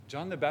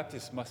John the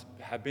Baptist must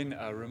have been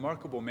a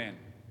remarkable man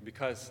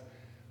because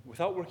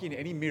without working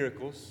any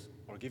miracles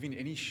or giving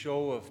any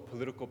show of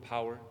political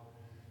power,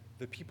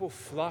 the people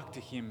flocked to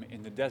him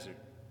in the desert.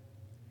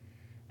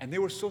 And they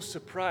were so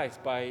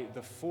surprised by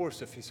the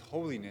force of his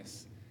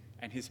holiness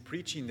and his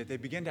preaching that they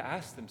began to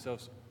ask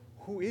themselves,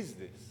 who is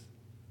this?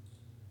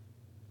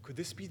 Could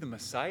this be the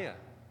Messiah,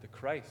 the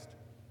Christ?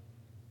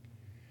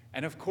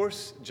 And of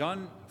course,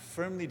 John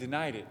firmly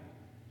denied it.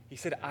 He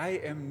said, I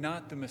am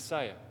not the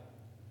Messiah.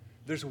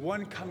 There's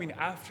one coming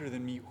after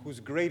than me who's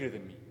greater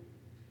than me,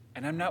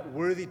 and I'm not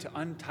worthy to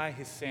untie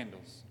his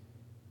sandals.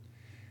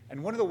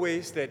 And one of the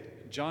ways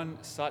that John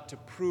sought to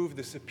prove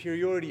the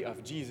superiority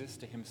of Jesus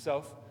to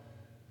himself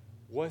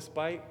was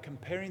by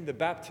comparing the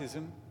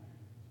baptism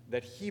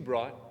that he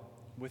brought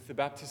with the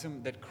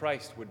baptism that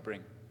Christ would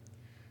bring.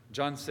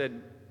 John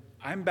said,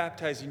 I'm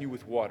baptizing you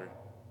with water.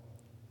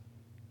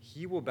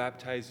 He will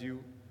baptize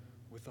you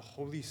with the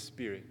Holy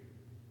Spirit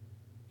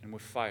and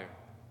with fire.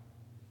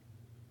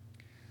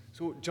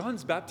 So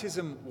John's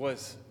baptism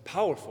was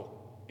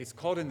powerful. It's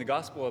called in the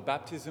gospel a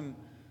baptism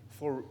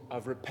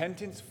of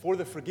repentance for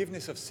the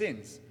forgiveness of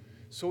sins.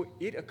 So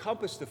it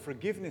accomplished the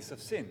forgiveness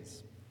of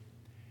sins.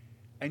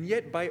 And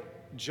yet, by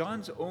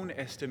John's own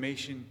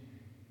estimation,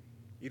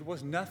 it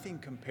was nothing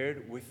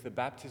compared with the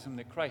baptism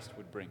that Christ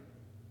would bring.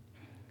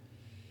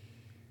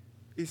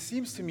 It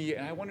seems to me,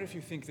 and I wonder if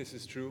you think this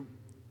is true,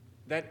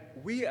 that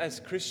we as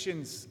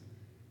Christians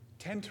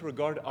tend to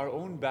regard our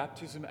own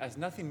baptism as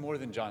nothing more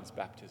than John's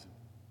baptism.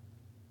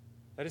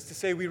 That is to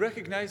say, we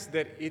recognize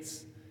that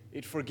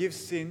it forgives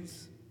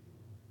sins,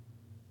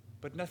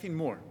 but nothing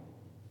more.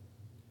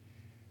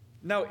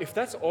 Now, if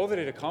that's all that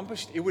it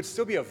accomplished, it would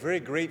still be a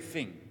very great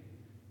thing,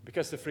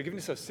 because the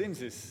forgiveness of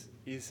sins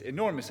is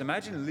enormous.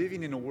 Imagine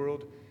living in a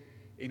world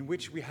in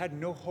which we had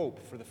no hope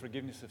for the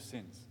forgiveness of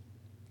sins.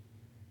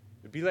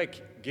 It would be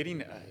like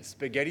getting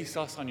spaghetti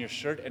sauce on your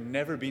shirt and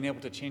never being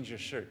able to change your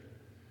shirt,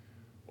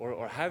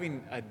 or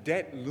having a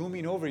debt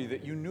looming over you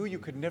that you knew you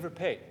could never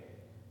pay.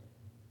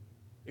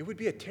 It would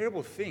be a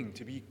terrible thing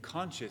to be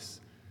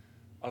conscious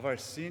of our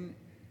sin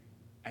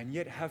and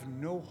yet have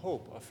no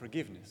hope of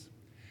forgiveness.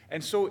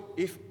 And so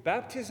if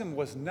baptism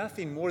was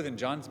nothing more than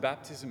John's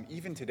baptism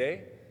even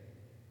today,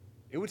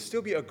 it would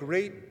still be a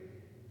great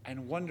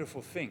and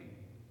wonderful thing.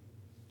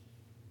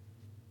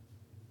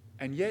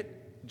 And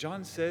yet,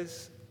 John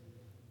says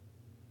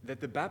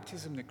that the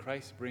baptism that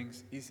Christ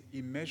brings is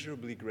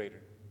immeasurably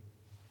greater.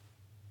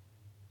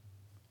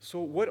 So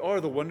what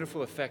are the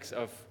wonderful effects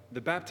of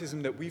the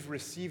baptism that we've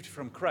received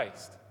from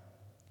Christ?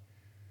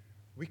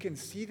 We can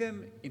see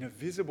them in a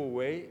visible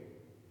way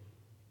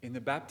in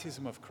the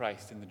baptism of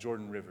Christ in the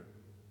Jordan River.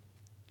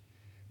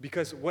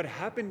 Because what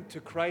happened to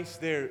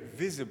Christ there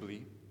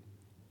visibly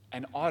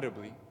and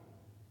audibly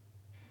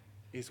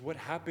is what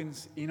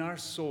happens in our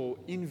soul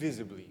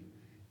invisibly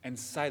and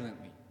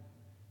silently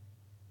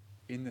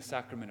in the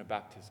sacrament of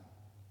baptism.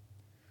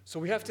 So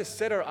we have to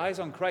set our eyes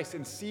on Christ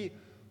and see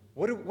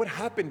what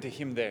happened to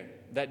him there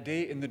that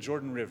day in the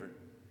Jordan River,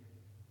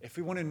 if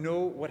we want to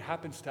know what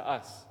happens to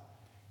us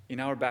in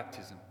our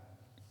baptism.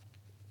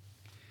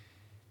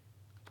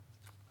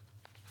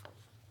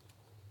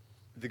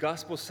 The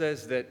gospel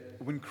says that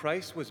when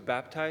Christ was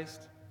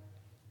baptized,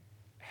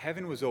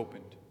 heaven was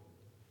opened,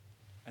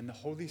 and the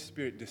Holy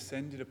Spirit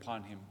descended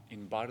upon him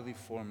in bodily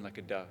form like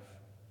a dove.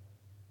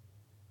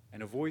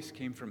 And a voice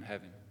came from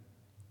heaven,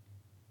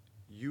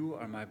 "You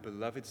are my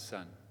beloved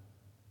Son.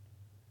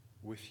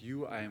 With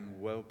you I am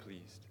well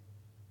pleased."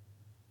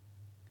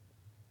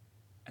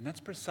 And that's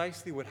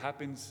precisely what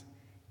happens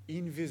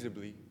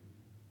invisibly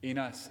in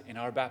us in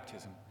our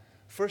baptism.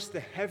 First, the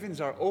heavens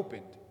are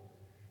opened.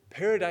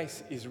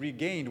 Paradise is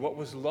regained. What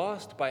was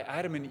lost by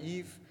Adam and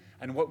Eve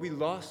and what we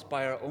lost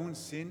by our own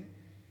sin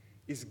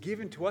is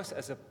given to us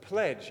as a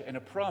pledge and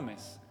a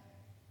promise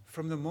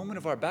from the moment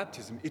of our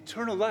baptism.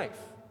 Eternal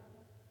life,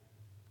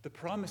 the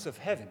promise of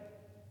heaven.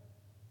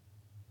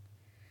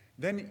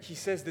 Then he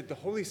says that the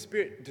Holy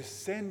Spirit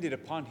descended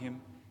upon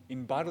him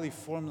in bodily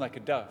form like a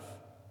dove.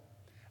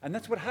 And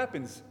that's what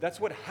happens. That's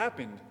what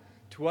happened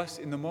to us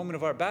in the moment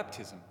of our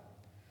baptism.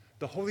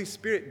 The Holy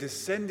Spirit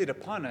descended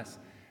upon us,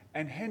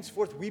 and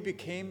henceforth we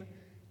became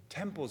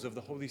temples of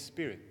the Holy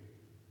Spirit.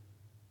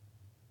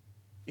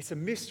 It's a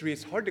mystery.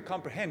 It's hard to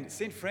comprehend.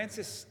 St.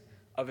 Francis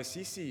of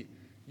Assisi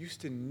used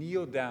to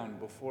kneel down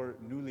before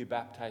newly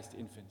baptized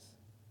infants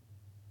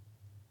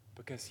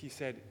because he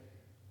said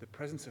the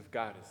presence of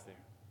God is there.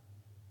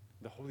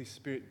 The Holy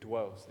Spirit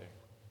dwells there.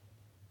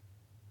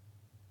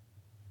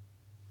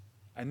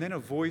 And then a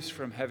voice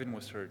from heaven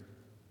was heard.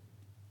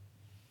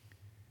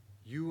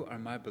 "You are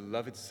my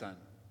beloved Son.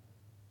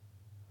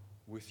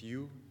 With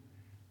you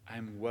I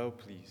am well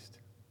pleased."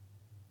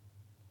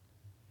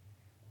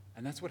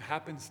 And that's what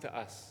happens to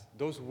us.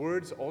 Those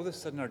words all of a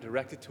sudden are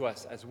directed to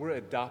us as we're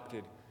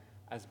adopted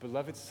as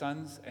beloved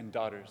sons and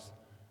daughters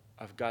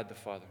of God the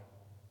Father.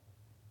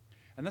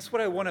 And that's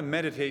what I want to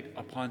meditate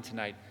upon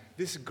tonight.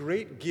 This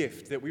great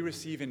gift that we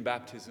receive in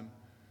baptism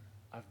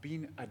of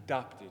being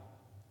adopted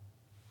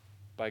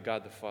by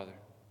God the Father.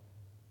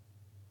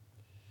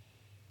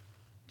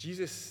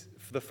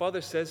 The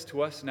Father says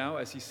to us now,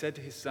 as he said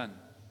to his Son,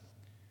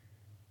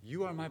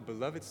 "You are my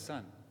beloved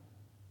Son.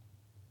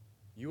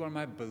 You are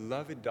my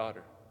beloved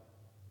daughter.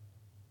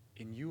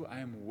 In you I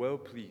am well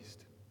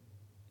pleased."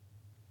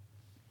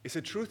 It's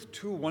a truth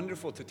too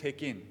wonderful to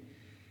take in.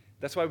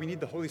 That's why we need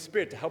the Holy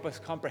Spirit to help us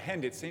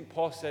comprehend it. St.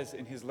 Paul says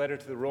in his letter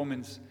to the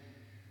Romans,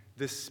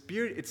 "The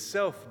Spirit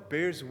itself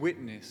bears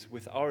witness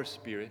with our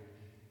spirit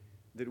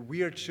that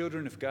we are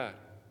children of God.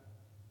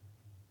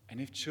 And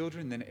if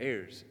children, then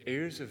heirs,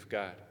 heirs of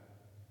God,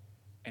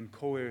 and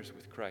co-heirs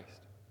with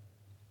Christ."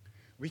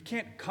 We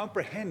can't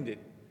comprehend it.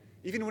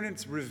 Even when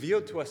it's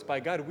revealed to us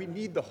by God, we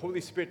need the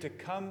Holy Spirit to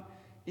come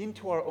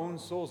into our own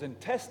souls and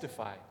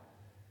testify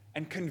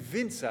and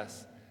convince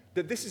us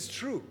that this is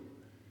true,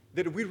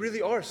 that we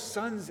really are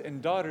sons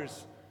and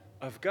daughters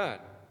of God.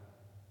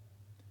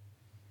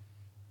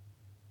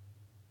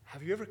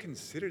 Have you ever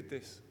considered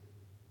this?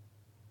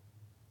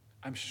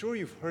 I'm sure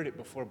you've heard it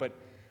before, but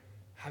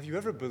have you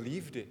ever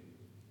believed it?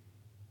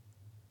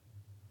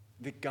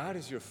 That God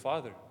is your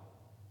Father,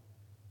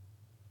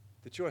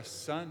 that you're a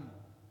son,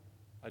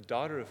 a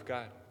daughter of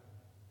God.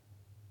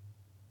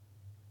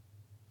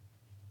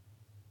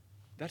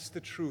 That's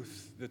the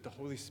truth that the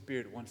Holy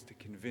Spirit wants to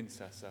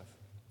convince us of.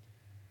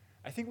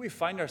 I think we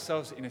find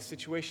ourselves in a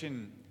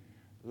situation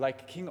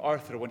like King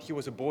Arthur when he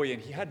was a boy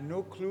and he had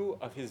no clue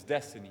of his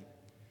destiny.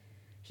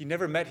 He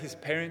never met his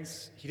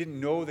parents. He didn't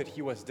know that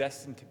he was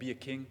destined to be a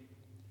king.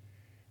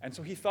 And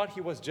so he thought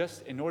he was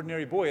just an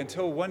ordinary boy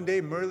until one day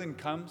Merlin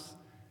comes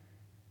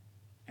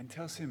and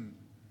tells him,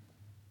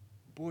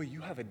 "Boy,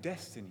 you have a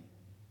destiny.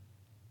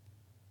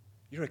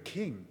 You're a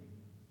king."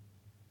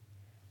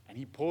 And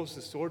he pulls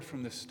the sword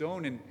from the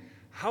stone, and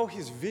how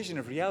his vision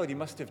of reality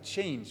must have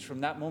changed from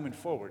that moment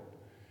forward.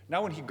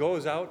 Now when he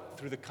goes out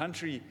through the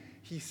country,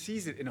 he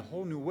sees it in a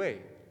whole new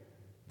way.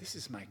 This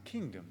is my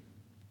kingdom.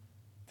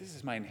 This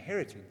is my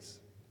inheritance.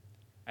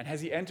 And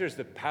as he enters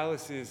the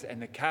palaces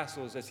and the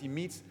castles, as he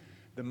meets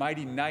the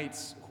mighty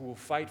knights who will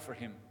fight for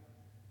him,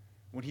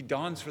 when he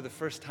dons for the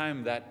first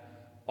time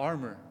that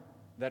armor,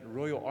 that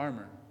royal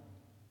armor,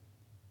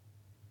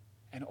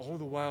 and all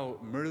the while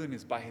Merlin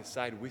is by his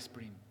side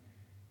whispering,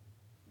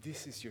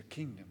 "This is your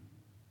kingdom.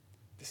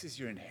 This is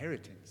your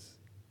inheritance.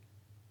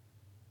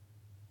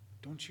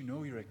 Don't you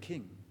know you're a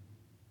king?"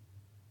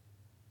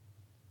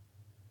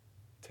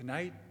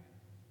 Tonight,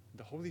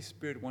 the Holy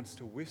Spirit wants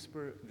to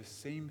whisper the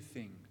same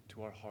thing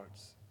to our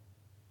hearts.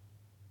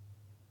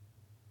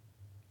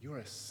 You're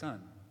a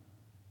son.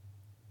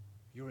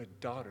 You're a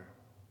daughter.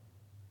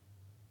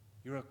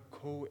 You're a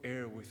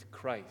co-heir with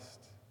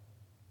Christ.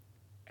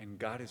 And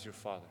God is your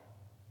Father.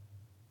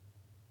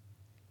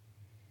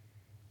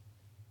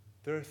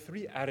 There are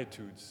three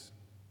attitudes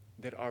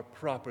that are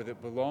proper,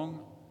 that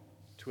belong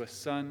to a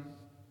son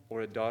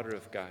or a daughter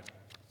of God.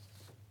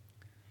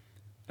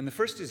 And the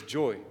first is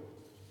joy.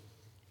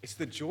 It's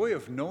the joy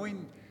of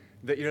knowing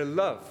that you're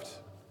loved,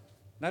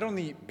 not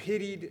only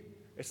pitied.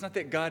 It's not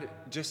that God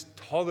just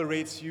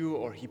tolerates you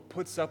or he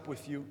puts up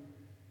with you.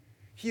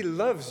 He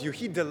loves you.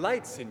 He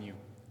delights in you.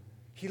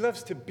 He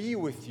loves to be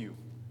with you.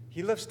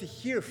 He loves to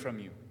hear from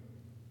you.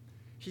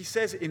 He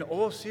says in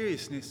all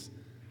seriousness,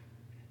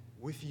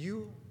 "With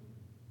you,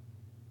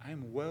 I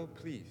am well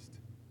pleased."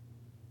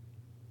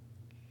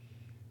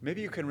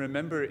 Maybe you can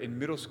remember in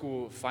middle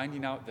school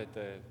finding out that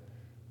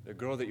the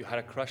girl that you had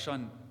a crush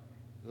on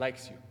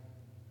likes you.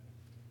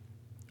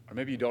 Or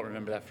maybe you don't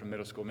remember that from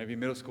middle school. Maybe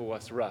middle school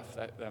was rough.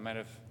 That might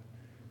have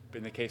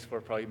been the case for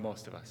probably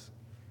most of us.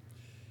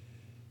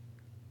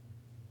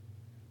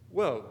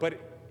 Well, but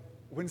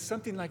when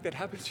something like that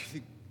happens, you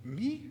think,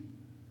 "Me?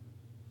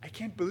 I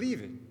can't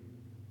believe it.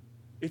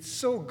 It's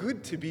so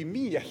good to be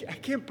me. I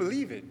can't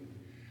believe it."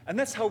 And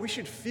that's how we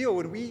should feel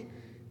when we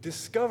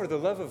discover the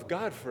love of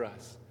God for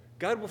us.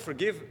 God will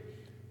forgive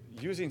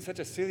using such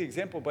a silly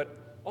example,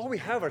 but all we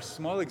have are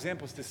small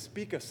examples to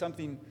speak of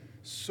something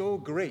so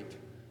great,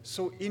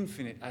 so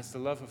infinite as the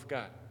love of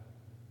God.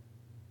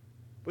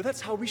 But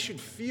that's how we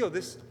should feel,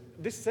 this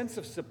sense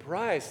of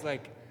surprise,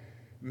 like,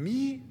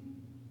 me?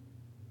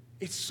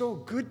 It's so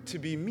good to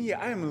be me.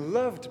 I am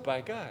loved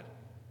by God.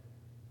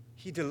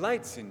 He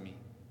delights in me.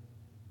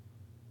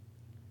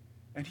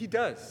 And he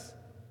does.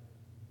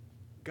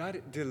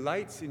 God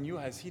delights in you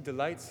as he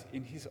delights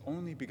in his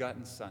only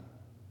begotten Son.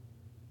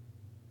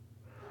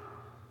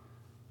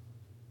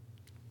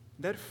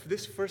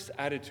 This first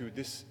attitude,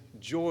 this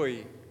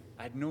joy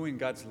at knowing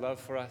God's love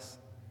for us,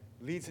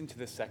 leads into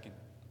the second,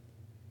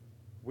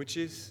 which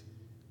is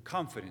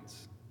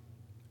confidence.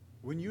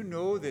 When you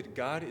know that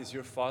God is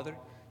your Father,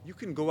 you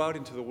can go out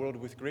into the world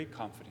with great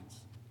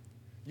confidence.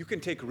 You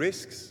can take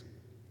risks.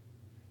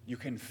 You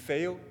can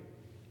fail.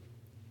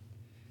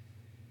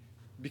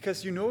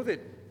 Because you know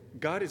that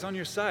God is on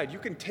your side. You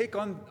can take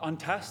on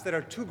tasks that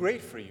are too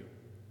great for you.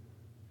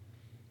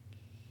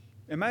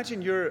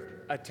 Imagine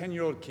you're a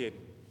 10-year-old kid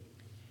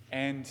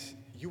and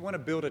you want to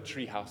build a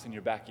tree house in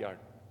your backyard.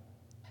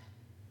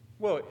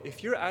 Well,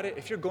 if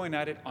you're going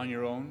at it on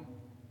your own,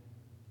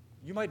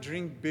 you might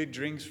dream big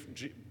dreams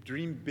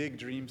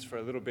for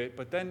a little bit,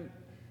 but then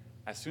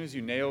as soon as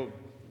you nail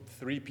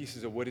 3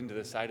 pieces of wood into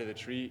the side of the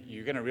tree,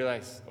 you're going to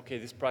realize, okay,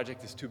 this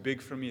project is too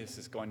big for me, this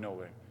is going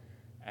nowhere.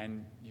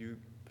 And you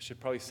should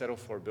probably settle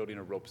for building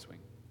a rope swing.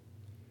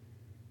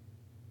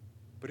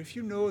 But if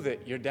you know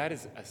that your dad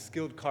is a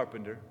skilled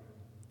carpenter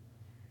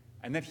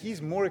and that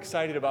he's more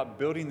excited about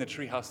building the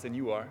treehouse than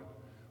you are,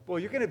 well,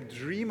 you're going to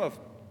dream of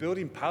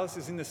building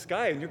palaces in the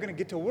sky and you're going to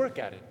get to work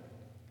at it.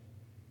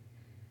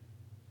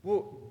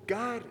 Well,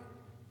 God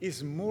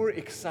is more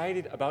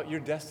excited about your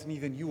destiny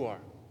than you are.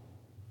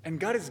 And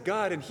God is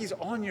God, and He's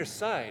on your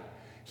side.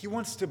 He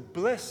wants to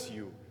bless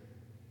you.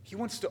 He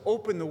wants to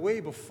open the way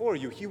before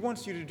you. He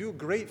wants you to do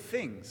great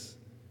things.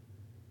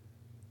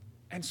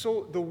 And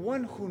so the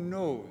one who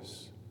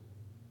knows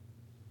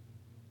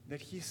that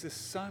he's the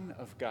son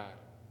of God,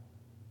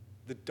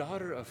 the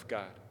daughter of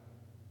God,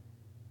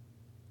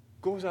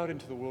 goes out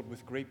into the world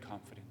with great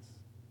confidence,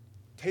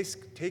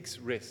 takes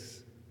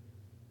risks,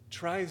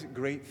 tries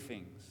great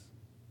things,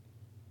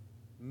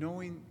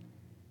 knowing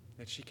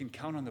that she can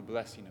count on the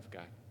blessing of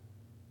God.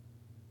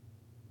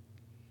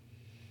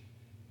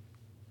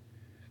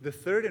 The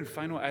third and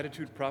final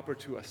attitude proper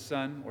to a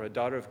son or a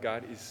daughter of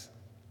God is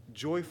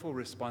joyful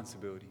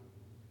responsibility.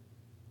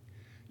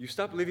 You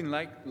stop living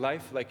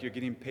life like you're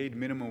getting paid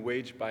minimum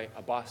wage by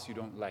a boss you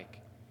don't like.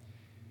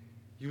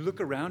 You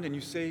look around and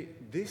you say,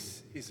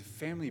 this is a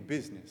family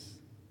business.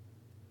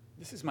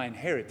 This is my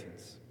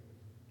inheritance.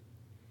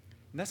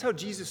 And that's how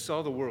Jesus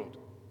saw the world.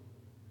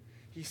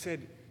 He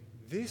said,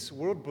 this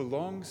world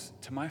belongs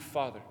to my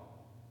Father.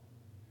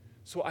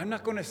 So I'm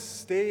not going to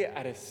stay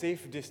at a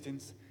safe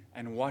distance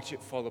and watch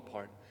it fall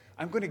apart.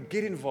 I'm going to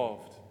get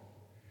involved.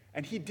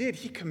 And he did.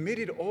 He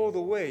committed all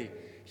the way.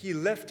 He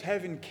left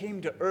heaven,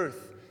 came to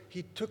earth.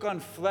 He took on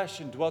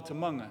flesh and dwelt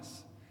among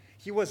us.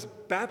 He was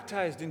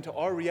baptized into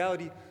our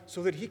reality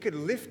so that he could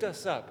lift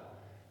us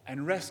up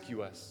and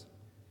rescue us.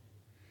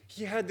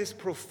 He had this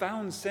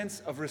profound sense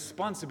of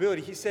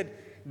responsibility. He said,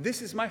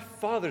 this is my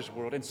Father's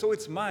world, and so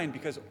it's mine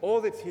because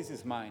all that's his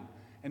is mine,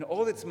 and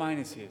all that's mine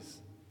is his.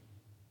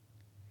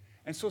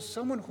 And so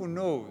someone who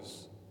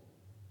knows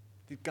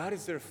that God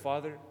is their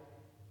Father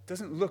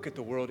doesn't look at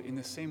the world in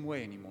the same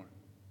way anymore.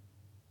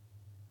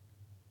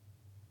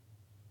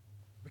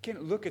 We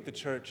can't look at the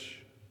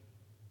church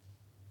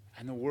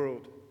and the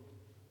world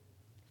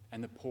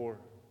and the poor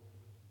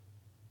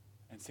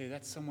and say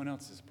that's someone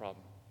else's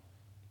problem.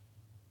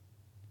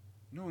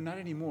 No, not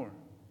anymore.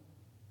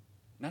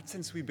 Not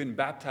since we've been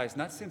baptized,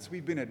 not since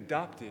we've been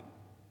adopted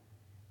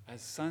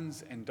as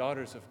sons and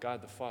daughters of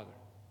God the Father.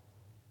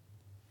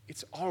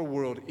 It's our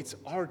world, it's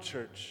our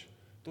church.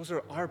 Those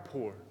are our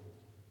poor.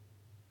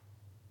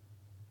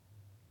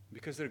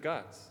 Because they're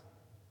God's.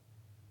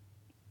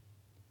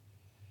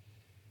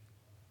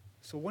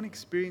 So one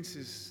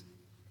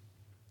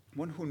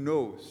who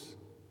knows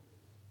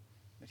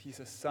that he's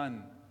a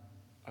son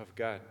of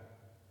God,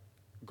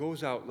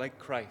 goes out like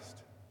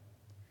Christ,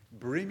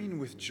 brimming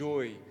with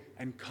joy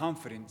and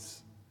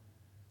confidence,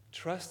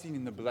 trusting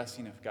in the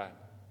blessing of God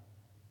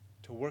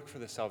to work for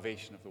the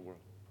salvation of the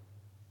world.